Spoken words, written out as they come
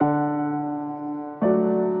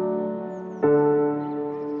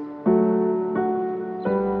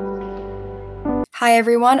Hi,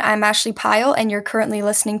 everyone. I'm Ashley Pyle, and you're currently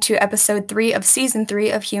listening to episode 3 of season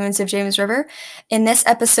 3 of Humans of James River. In this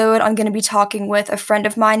episode, I'm going to be talking with a friend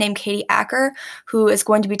of mine named Katie Acker, who is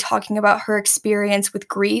going to be talking about her experience with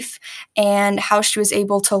grief and how she was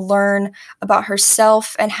able to learn about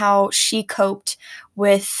herself and how she coped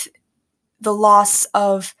with the loss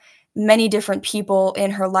of many different people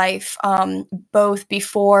in her life, both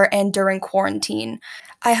before and during quarantine.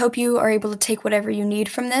 I hope you are able to take whatever you need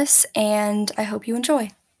from this, and I hope you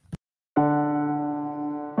enjoy.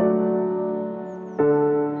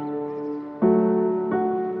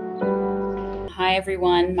 Hi,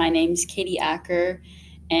 everyone. My name's Katie Acker,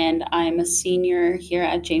 and I'm a senior here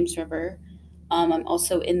at James River. I'm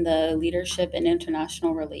also in the Leadership and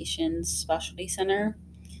International Relations Specialty Center.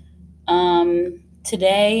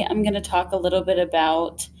 Today, I'm going to talk a little bit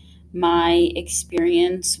about my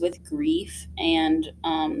experience with grief and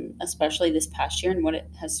especially this past year and what it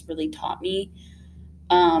has really taught me.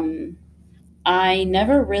 Um, I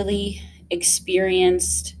never really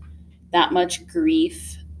experienced that much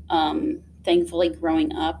grief. Thankfully,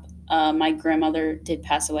 growing up, my grandmother did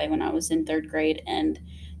pass away when I was in third grade, and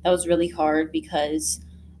that was really hard because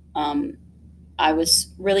um, I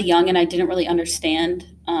was really young and I didn't really understand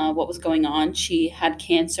what was going on. She had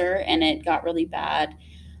cancer and it got really bad,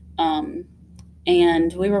 um,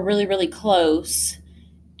 and we were really, really close.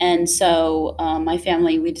 And so my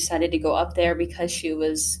family, we decided to go up there because she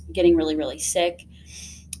was getting really, really sick.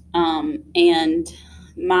 And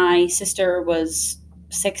my sister was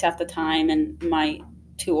 6 at the time, and my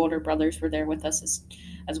two older brothers were there with us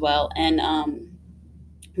as well. And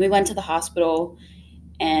we went to the hospital,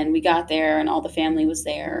 and we got there, and all the family was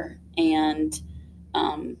there. And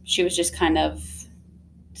she was just kind of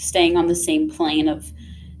staying on the same plane of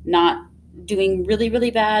not doing really, really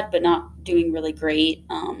bad, but not doing really great.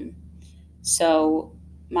 So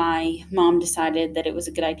my mom decided that it was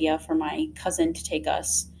a good idea for my cousin to take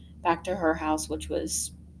us back to her house, which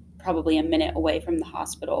was probably a minute away from the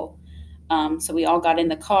hospital. So we all got in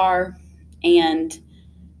the car, and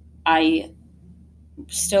I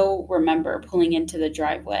still remember pulling into the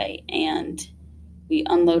driveway, and we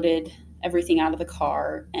unloaded everything out of the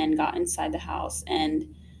car and got inside the house.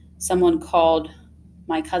 And someone called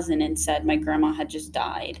my cousin and said my grandma had just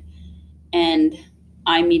died. And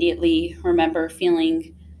I immediately remember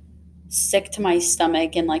feeling sick to my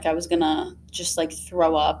stomach and like I was gonna just like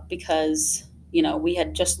throw up because we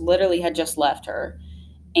had just literally had just left her,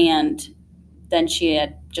 and then she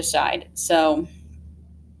had just died. So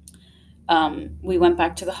we went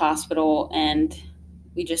back to the hospital and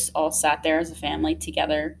we just all sat there as a family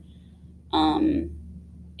together. um,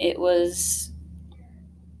 it was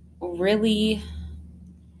really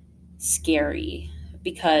scary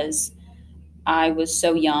because I was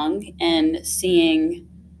so young, and seeing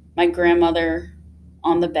my grandmother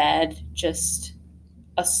on the bed just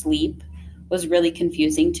asleep was really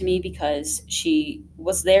confusing to me because she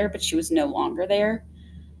was there, but she was no longer there.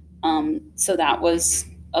 So that was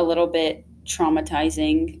a little bit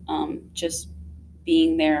traumatizing, just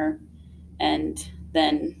being there and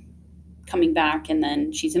then coming back, and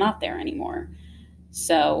then she's not there anymore.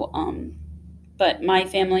 So, but my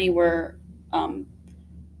family were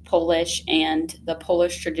Polish, and the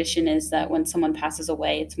Polish tradition is that when someone passes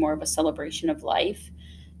away, it's more of a celebration of life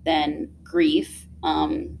than grief,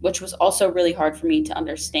 which was also really hard for me to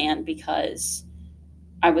understand because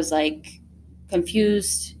I was like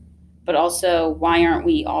confused, but also, why aren't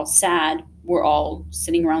we all sad? We're all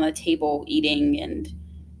sitting around the table eating and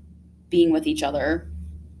being with each other.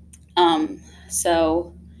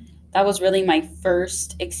 So that was really my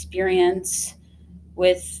first experience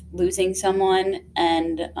with losing someone.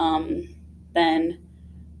 And then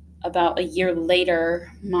about a year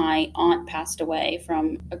later, my aunt passed away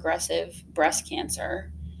from aggressive breast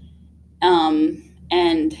cancer.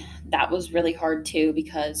 And that was really hard too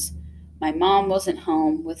because my mom wasn't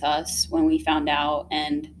home with us when we found out,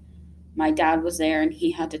 and my dad was there and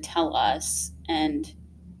he had to tell us. And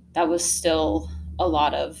that was still a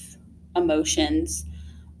lot of emotions,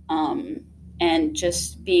 um, and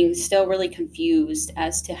just being still really confused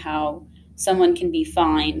as to how someone can be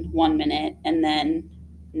fine one minute and then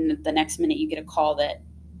the next minute you get a call that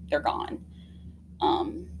they're gone.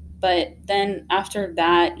 Um, but then after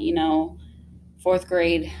that, fourth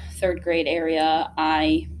grade, third grade area,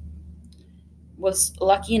 I was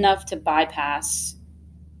lucky enough to bypass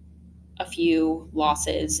a few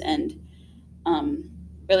losses and um,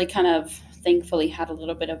 really kind of thankfully had a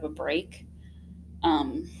little bit of a break.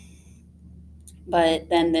 Um, but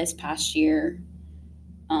then this past year,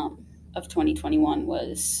 of 2021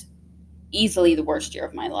 was easily the worst year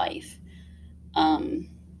of my life. Um,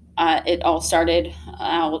 It all started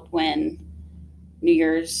out when New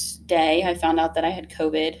Year's Day I found out that I had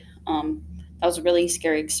COVID. That was a really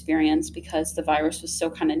scary experience because the virus was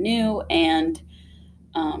so kind of new, and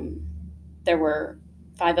um, there were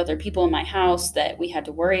 5 other people in my house that we had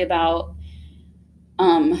to worry about.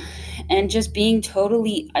 Um, and just being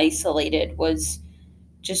totally isolated was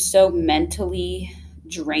just so mentally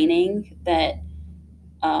draining that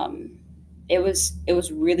um, it was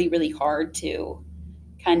really really hard to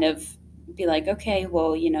kind of be like, okay,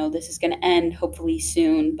 well, this is going to end hopefully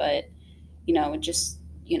soon, but just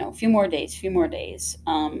a few more days, few more days.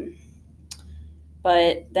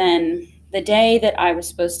 But then the day that I was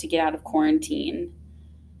supposed to get out of quarantine,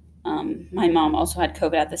 my mom also had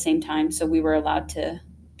COVID at the same time, so we were allowed to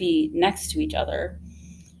be next to each other.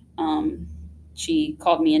 Um, she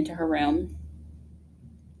called me into her room,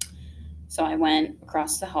 so I went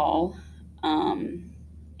across the hall, um,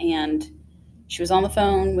 and she was on the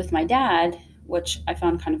phone with my dad, which I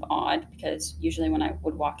found kind of odd because usually when I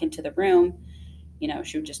would walk into the room,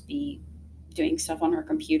 she would just be doing stuff on her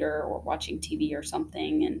computer or watching TV or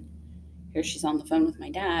something. And here she's on the phone with my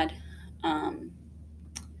dad. Um,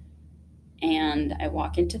 and I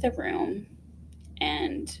walk into the room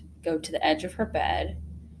and go to the edge of her bed.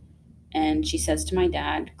 And she says to my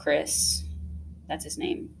dad, Chris, that's his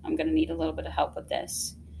name, I'm going to need a little bit of help with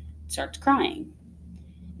this. Starts crying.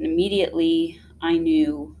 And immediately I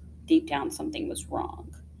knew deep down something was wrong.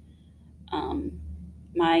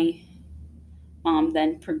 My mom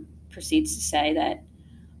then proceeds to say that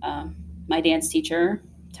um, my dance teacher,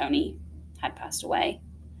 Tony, had passed away.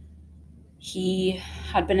 He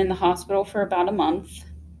had been in the hospital for about a month,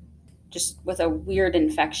 just with a weird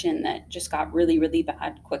infection that just got really, really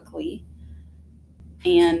bad quickly.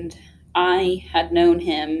 And I had known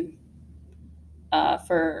him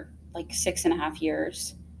for like 6.5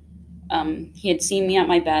 years. He had seen me at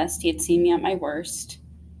my best, he had seen me at my worst.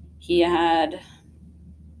 He had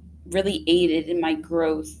really aided in my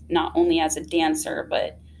growth, not only as a dancer,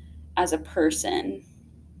 but as a person.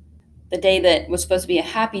 The day that was supposed to be a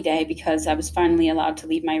happy day because I was finally allowed to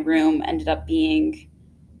leave my room ended up being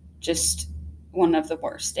just one of the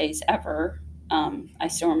worst days ever. I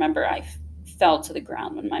still remember fell to the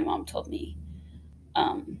ground when my mom told me.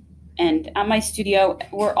 Um, and at my studio,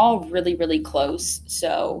 we're all really, really close.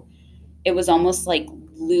 So it was almost like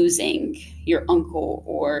losing your uncle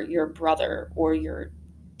or your brother or your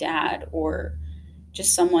dad or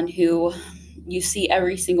just someone who you see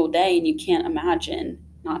every single day and you can't imagine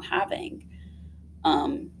not having.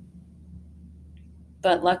 Um,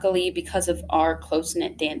 but luckily, because of our close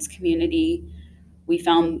knit dance community, we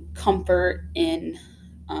found comfort in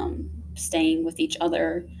staying with each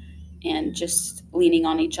other and just leaning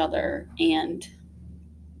on each other and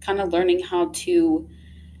kind of learning how to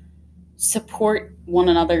support one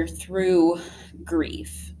another through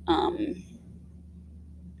grief.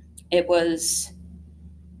 It was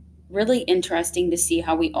really interesting to see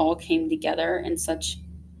how we all came together in such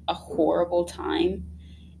a horrible time.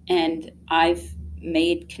 And I've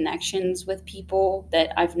made connections with people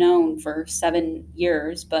that I've known for 7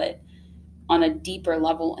 years, but on a deeper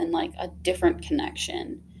level and like a different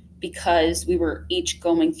connection because we were each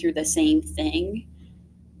going through the same thing.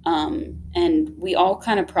 And we all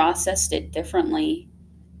kind of processed it differently,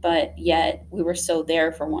 but yet we were still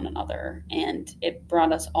there for one another. And it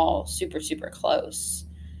brought us all super, super close.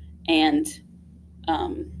 And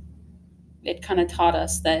um, it kind of taught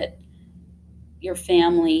us that your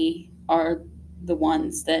family are the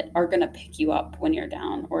ones that are going to pick you up when you're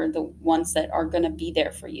down, or the ones that are going to be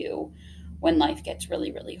there for you when life gets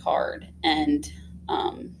really, really hard. And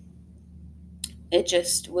um, it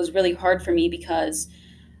just was really hard for me because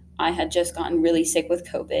I had just gotten really sick with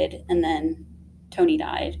COVID, and then Tony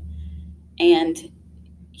died. And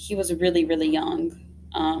he was really, really young.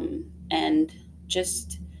 And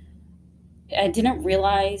just, I didn't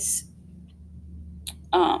realize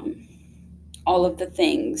um, all of the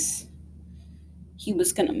things he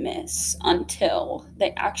was going to miss until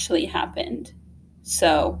they actually happened.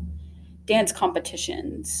 So, dance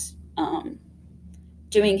competitions,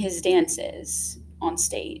 doing his dances on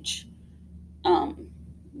stage, um,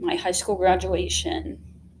 my high school graduation,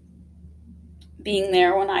 being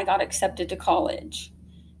there when I got accepted to college.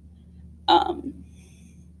 Um,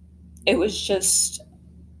 it was just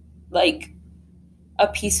like a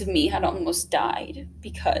piece of me had almost died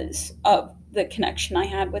because of the connection I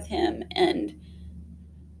had with him, and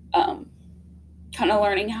um, kind of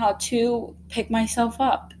learning how to pick myself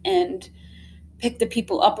up and pick the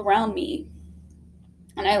people up around me.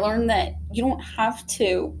 And I learned that you don't have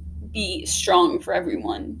to be strong for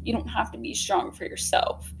everyone. You don't have to be strong for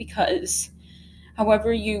yourself because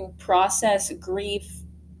however you process grief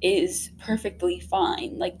is perfectly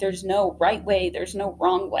fine. Like, there's no right way, there's no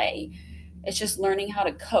wrong way. It's just learning how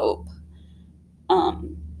to cope.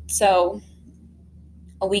 Um, so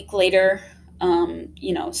a week later,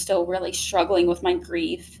 still really struggling with my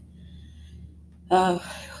grief. It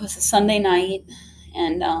was a Sunday night,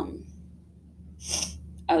 and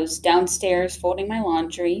I was downstairs folding my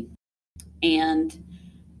laundry, and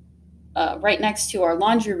right next to our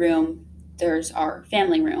laundry room, there's our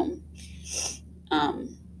family room.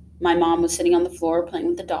 Um, my mom was sitting on the floor playing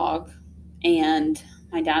with the dog, and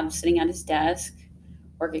my dad was sitting at his desk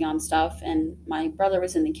working on stuff, and my brother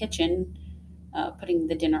was in the kitchen putting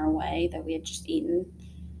the dinner away that we had just eaten.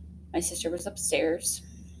 My sister was upstairs,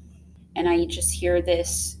 and I just hear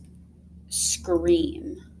this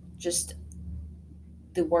scream, just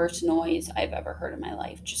the worst noise I've ever heard in my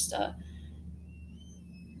life, just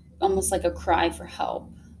almost like a cry for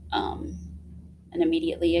help. Um, and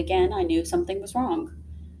immediately, again, I knew something was wrong.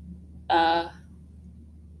 Uh,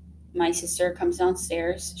 my sister comes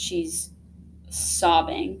downstairs. She's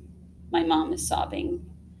sobbing. My mom is sobbing.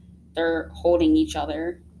 They're holding each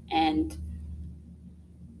other. And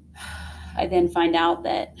I then find out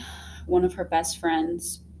that one of her best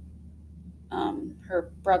friends,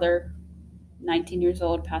 her brother, 19 years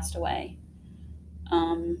old, passed away.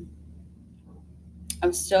 Um,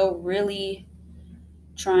 I'm still really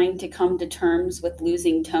trying to come to terms with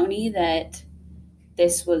losing Tony, that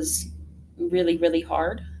this was really, really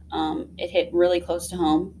hard. It hit really close to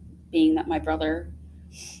home, being that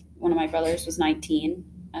one of my brothers, was 19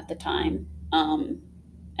 at the time.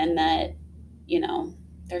 And that, you know,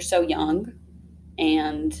 they're so young.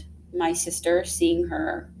 And my sister, seeing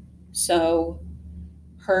her so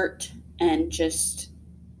hurt and just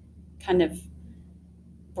kind of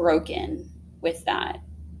broken with that,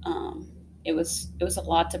 it was a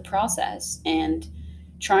lot to process, and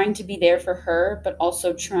trying to be there for her, but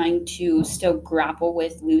also trying to still grapple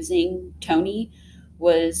with losing Tony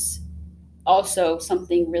was also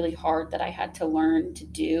something really hard that I had to learn to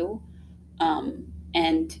do.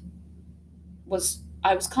 And was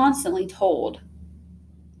I was constantly told,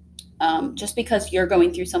 just because you're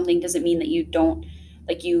going through something doesn't mean that you don't,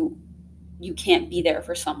 like, you can't be there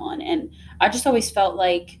for someone. And I just always felt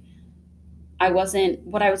like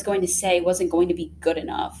what I was going to say wasn't going to be good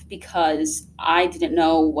enough, because I didn't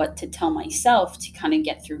know what to tell myself to kind of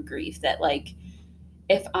get through grief. That, like,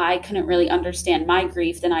 if I couldn't really understand my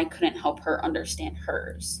grief, then I couldn't help her understand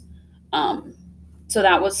hers. Um, so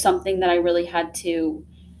that was something that I really had to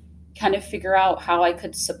kind of figure out how I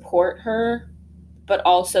could support her, but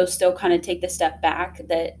also still kind of take the step back,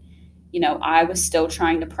 that, I was still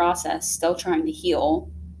trying to process, still trying to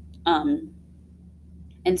heal. Um,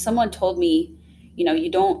 and someone told me,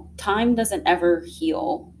 time doesn't ever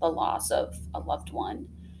heal the loss of a loved one.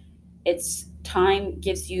 It's time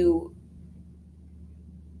gives you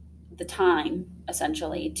the time,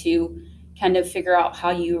 essentially, to kind of figure out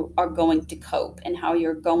how you are going to cope and how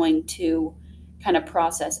you're going to kind of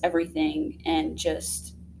process everything, and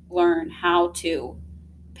just learn how to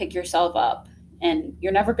pick yourself up. And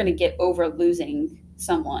you're never going to get over losing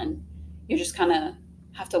someone. You just kind of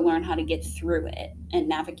have to learn how to get through it and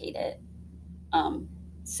navigate it. Um,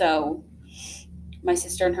 so my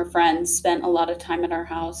sister and her friends spent a lot of time at our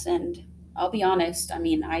house, and I'll be honest, I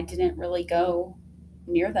mean, I didn't really go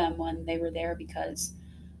near them when they were there, because,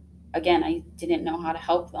 again, I didn't know how to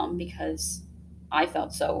help them, because I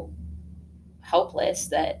felt so helpless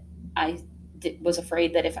that was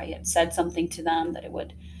afraid that if I had said something to them, that it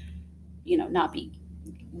would, not be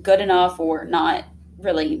good enough, or not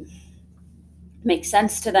really make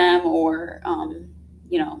sense to them, or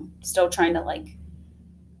still trying to, like,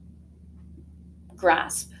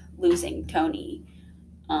 grasp losing Tony,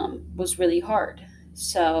 was really hard.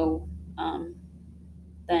 So um,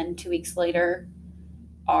 then 2 weeks later,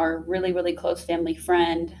 our really, really close family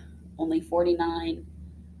friend, only 49,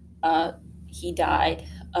 uh, he died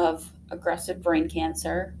of aggressive brain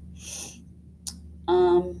cancer.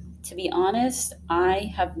 To be honest,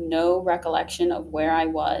 I have no recollection of where I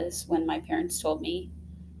was when my parents told me.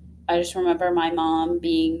 I just remember my mom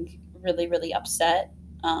being really, really upset,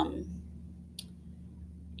 um,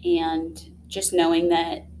 and just knowing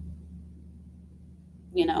that,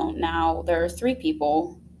 now there are three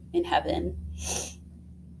people in heaven,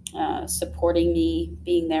 supporting me,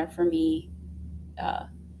 being there for me, uh,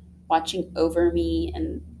 watching over me,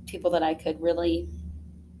 and people that I could really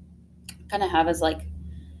kind of have as, like,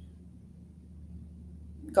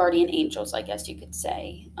 guardian angels, I guess you could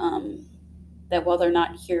say. That while they're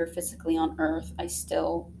not here physically on earth, I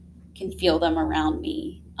still can feel them around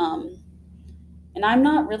me. And I'm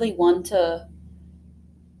not really one to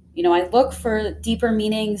I look for deeper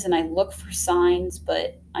meanings and I look for signs,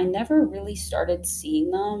 but I never really started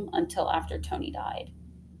seeing them until after Tony died.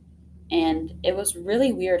 And it was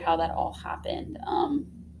really weird how that all happened.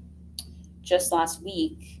 Just last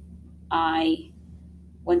week, I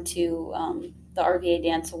went to the RVA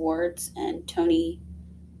Dance Awards, and Tony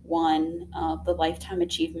won the Lifetime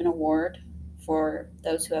Achievement Award for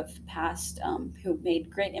those who have passed, who made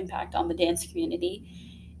great impact on the dance community.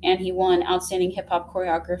 And he won Outstanding Hip Hop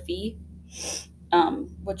Choreography,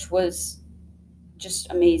 which was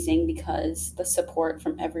just amazing because the support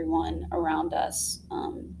from everyone around us,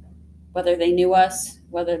 whether they knew us,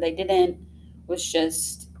 whether they didn't, was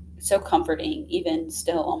just so comforting, even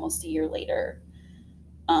still almost a year later.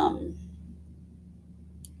 Um,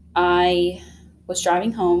 I was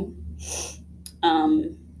driving home,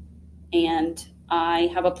 um, and I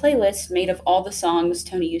have a playlist made of all the songs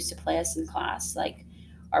Tony used to play us in class, like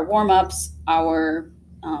our warm ups, our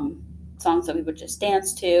um, songs that we would just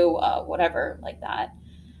dance to, whatever, like that.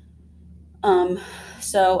 Um,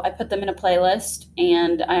 so I put them in a playlist,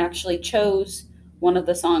 and I actually chose one of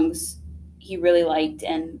the songs he really liked,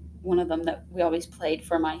 and one of them that we always played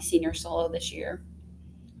for my senior solo this year.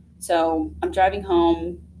 So I'm driving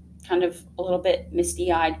home, kind of a little bit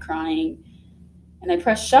misty eyed, crying, and I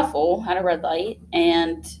press shuffle at a red light,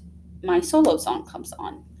 and my solo song comes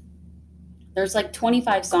on. There's like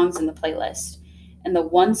 25 songs in the playlist, and the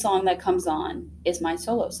one song that comes on is my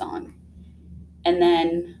solo song. And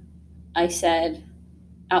then I said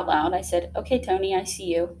out loud, I said, "Okay, Tony, I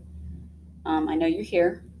see you. I know you're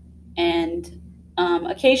here." And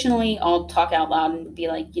occasionally I'll talk out loud and be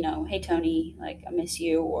like, "Hey, Tony, like, I miss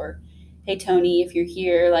you," or "Hey, Tony, if you're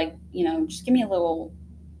here, like, just give me a little,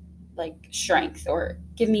 like, strength, or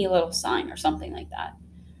give me a little sign," or something like that.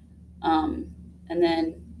 Um, and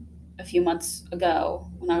then a few months ago,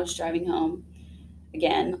 when I was driving home,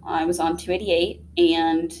 again, I was on 288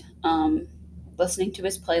 and listening to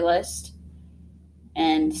his playlist,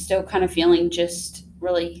 and still kind of feeling just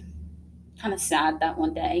really kind of sad that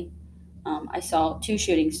one day. I saw two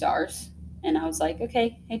shooting stars, and I was like,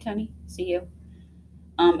 "Okay, hey, Tony, see you."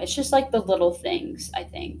 It's just like the little things, I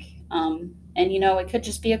think. And, it could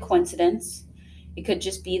just be a coincidence. It could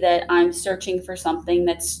just be that I'm searching for something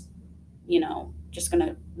that's, just going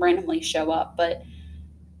to randomly show up. But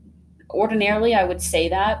ordinarily, I would say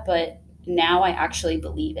that, but now I actually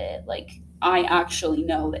believe it. Like, I actually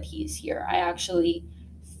know that he's here. I actually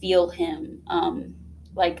feel him.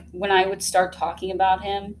 Like, when I would start talking about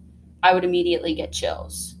him, I would immediately get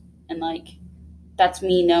chills. And, like, that's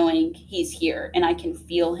me knowing he's here and I can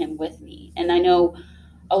feel him with me. And I know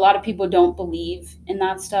a lot of people don't believe in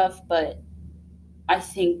that stuff, but I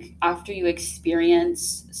think after you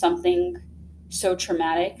experience something so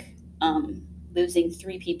traumatic, losing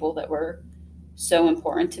three people that were so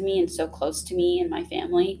important to me and so close to me and my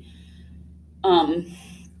family, um,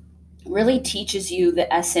 really teaches you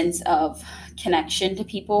the essence of connection to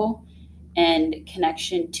people and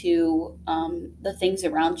connection to the things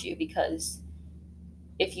around you. Because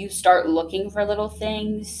if you start looking for little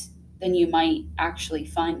things, then you might actually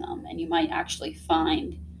find them, and you might actually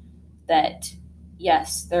find that,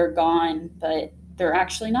 yes, they're gone, but they're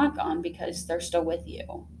actually not gone because they're still with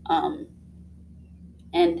you.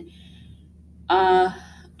 And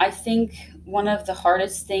I think one of the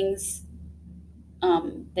hardest things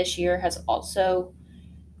this year has also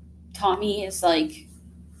taught me is like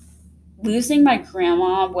losing my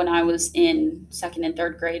grandma when I was in second and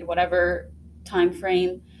third grade, whatever time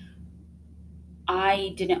frame.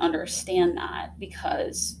 I didn't understand that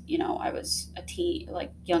because, I was a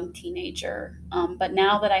like young teenager. But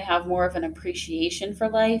now that I have more of an appreciation for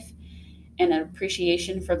life and an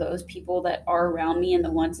appreciation for those people that are around me and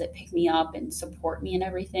the ones that pick me up and support me and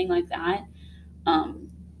everything like that, um,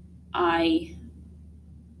 I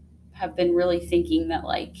have been really thinking that,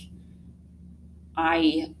 like,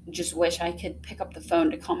 I just wish I could pick up the phone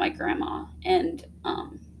to call my grandma and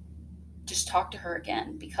just talk to her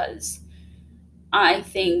again, because I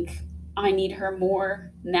think I need her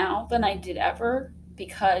more now than I did ever,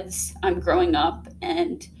 because I'm growing up,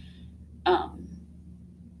 and um,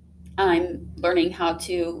 I'm learning how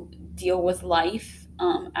to deal with life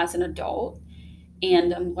as an adult,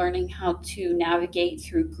 and I'm learning how to navigate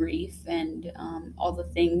through grief and all the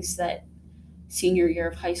things that senior year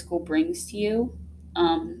of high school brings to you.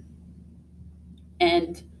 Um,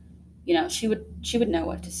 and she would know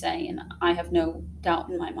what to say, and I have no doubt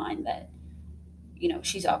in my mind that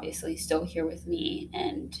she's obviously still here with me,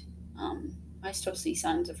 and I still see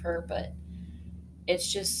signs of her, but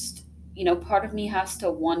it's just, part of me has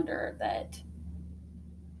to wonder that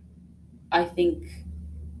I think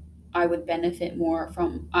I would benefit more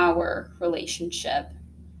from our relationship,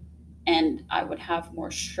 and I would have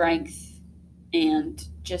more strength and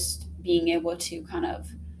just being able to kind of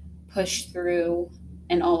push through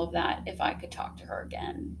and all of that if I could talk to her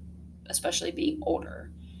again, especially being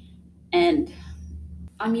older. And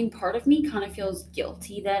I mean, part of me kind of feels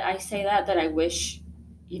guilty that I say that I wish,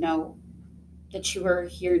 you know, that you were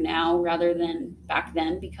here now rather than back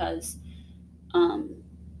then, because um,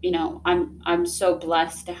 I'm so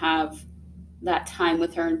blessed to have that time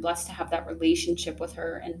with her and blessed to have that relationship with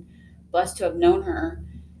her and blessed to have known her.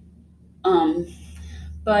 Um,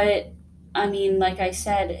 but I mean, like I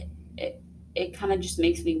said, it kind of just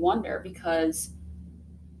makes me wonder, because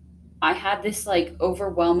I had this like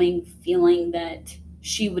overwhelming feeling that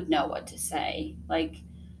she would know what to say. Like,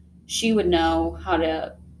 she would know how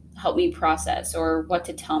to help me process or what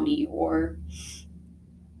to tell me, or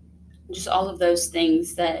just all of those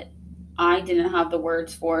things that I didn't have the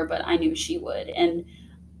words for, but I knew she would. And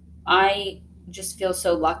I just feel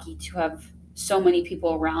so lucky to have so many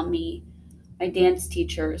people around me, my dance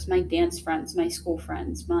teachers, my dance friends, my school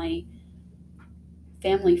friends, my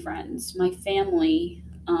family friends, my family,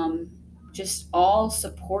 just all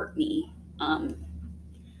support me.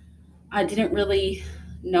 I didn't really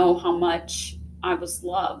know how much I was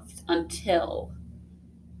loved until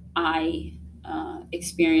I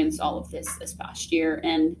experienced all of this past year.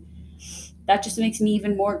 And that just makes me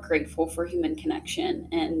even more grateful for human connection.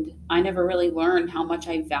 And I never really learned how much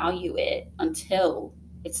I value it until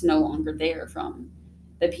it's no longer there from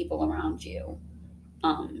the people around you.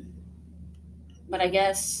 Um, but I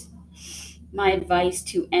guess my advice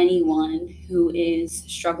to anyone who is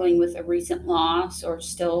struggling with a recent loss, or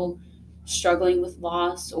still struggling with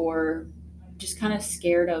loss, or just kind of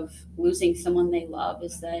scared of losing someone they love,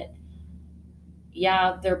 is that,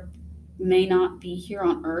 yeah, they're may not be here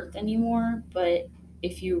on earth anymore, but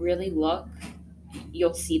if you really look,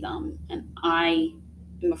 you'll see them. And I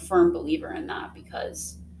am a firm believer in that,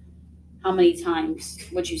 because how many times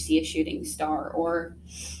would you see a shooting star? Or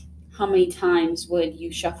how many times would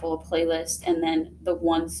you shuffle a playlist and then the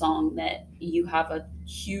one song that you have a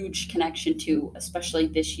huge connection to, especially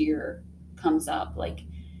this year, comes up? Like,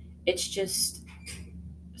 it's just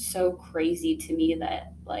so crazy to me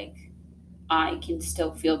that, like, I can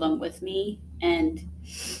still feel them with me. And,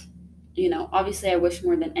 obviously, I wish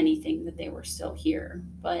more than anything that they were still here,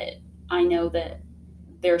 but I know that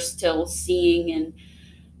they're still seeing and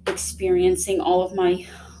experiencing all of my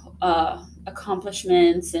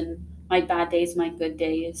accomplishments and my bad days, my good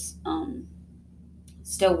days,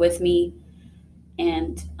 still with me,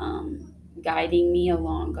 and guiding me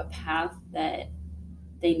along a path that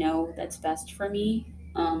they know that's best for me.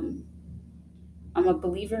 I'm a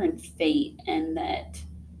believer in fate, and that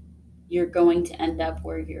you're going to end up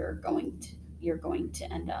where you're going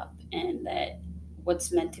to end up, and that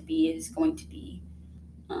what's meant to be is going to be,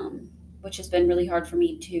 which has been really hard for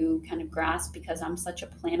me to kind of grasp, because I'm such a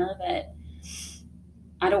planner that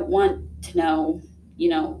I don't want to know,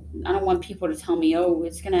 I don't want people to tell me, oh,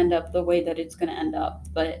 it's going to end up the way that it's going to end up,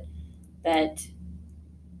 but that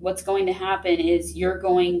what's going to happen is you're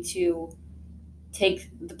going to take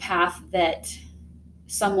the path that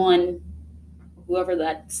someone, whoever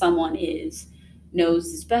that someone is, knows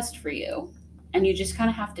is best for you. And you just kind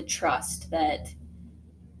of have to trust that,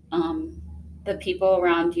 um, the people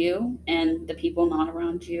around you and the people not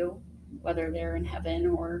around you, whether they're in heaven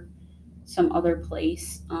or some other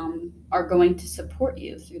place, are going to support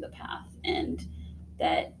you through the path. And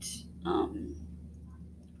that,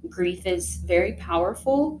 grief is very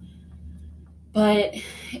powerful, but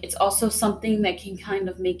it's also something that can kind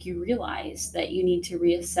of make you realize that you need to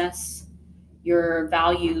reassess your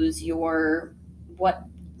values, your what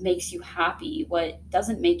makes you happy, what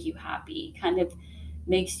doesn't make you happy, kind of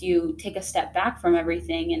makes you take a step back from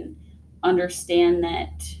everything and understand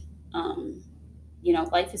that, um,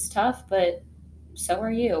 life is tough, but so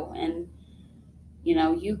are you. And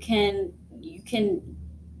you can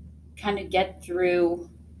kind of get through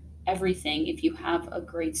everything if you have a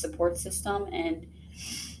great support system, and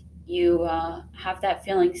you have that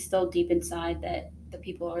feeling still deep inside that the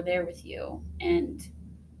people are there with you. And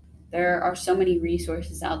there are so many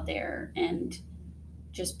resources out there, and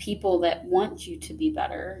just people that want you to be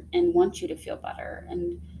better and want you to feel better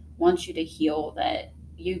and want you to heal, that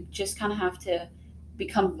you just kind of have to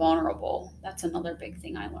become vulnerable. That's another big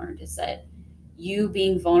thing I learned, is that you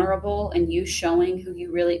being vulnerable and you showing who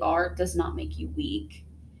you really are does not make you weak.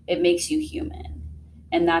 It makes you human.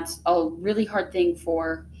 And that's a really hard thing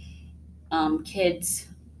for kids,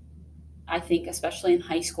 I think, especially in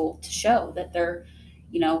high school, to show that they're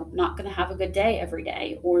not going to have a good day every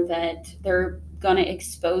day, or that they're going to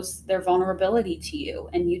expose their vulnerability to you.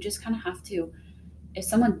 And you just kind of have to, if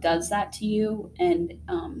someone does that to you and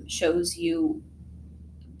shows you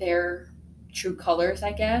their true colors,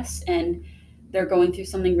 I guess, and they're going through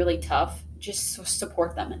something really tough, just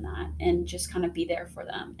support them in that and just kind of be there for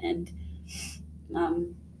them. And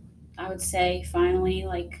um, I would say finally,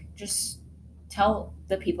 like, just tell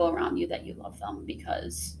the people around you that you love them,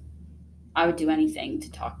 because I would do anything to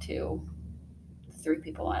talk to the three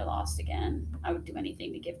people I lost again. I would do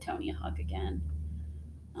anything to give Tony a hug again.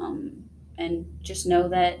 Um, and just know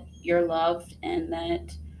that you're loved, and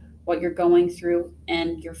that what you're going through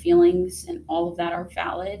and your feelings and all of that are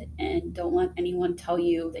valid. And don't let anyone tell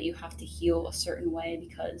you that you have to heal a certain way,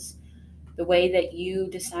 because the way that you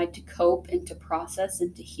decide to cope and to process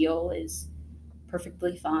and to heal is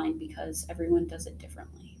perfectly fine, because everyone does it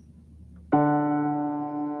differently.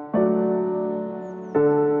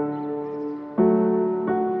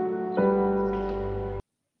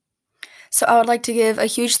 So I would like to give a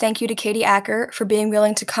huge thank you to Katie Acker for being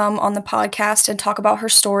willing to come on the podcast and talk about her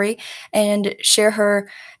story and share her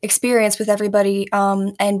experience with everybody,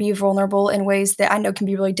 and be vulnerable in ways that I know can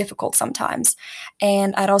be really difficult sometimes.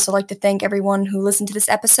 And I'd also like to thank everyone who listened to this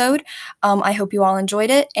episode. I hope you all enjoyed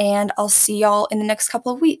it, and I'll see y'all in the next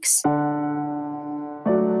couple of weeks.